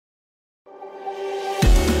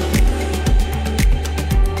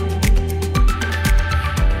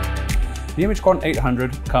The ImageQuant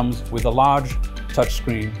 800 comes with a large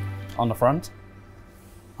touchscreen on the front.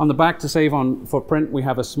 On the back, to save on footprint, we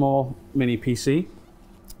have a small mini PC.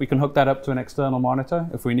 We can hook that up to an external monitor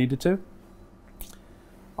if we needed to.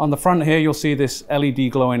 On the front here, you'll see this LED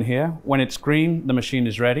glow in here. When it's green, the machine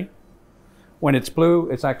is ready. When it's blue,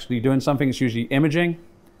 it's actually doing something. It's usually imaging.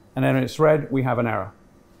 And then when it's red, we have an error.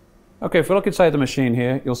 Okay, if we look inside the machine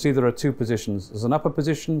here, you'll see there are two positions. There's an upper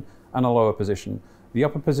position and a lower position. The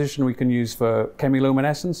upper position we can use for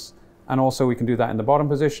chemiluminescence, and also we can do that in the bottom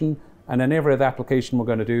position. And then every other application we're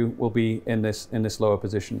going to do will be in this lower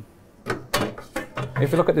position.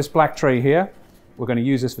 If you look at this black tray here, we're going to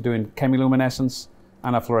use this for doing chemiluminescence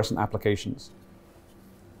and our fluorescent applications.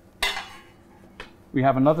 We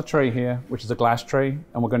have another tray here, which is a glass tray,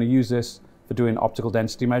 and we're going to use this for doing optical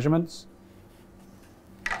density measurements.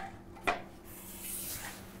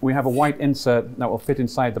 We have a white insert that will fit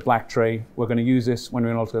inside the black tray. We're going to use this when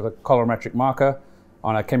we're going to look at a colorimetric marker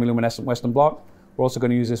on a chemiluminescent Western blot. We're also going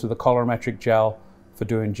to use this with a colorimetric gel for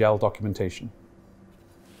doing gel documentation.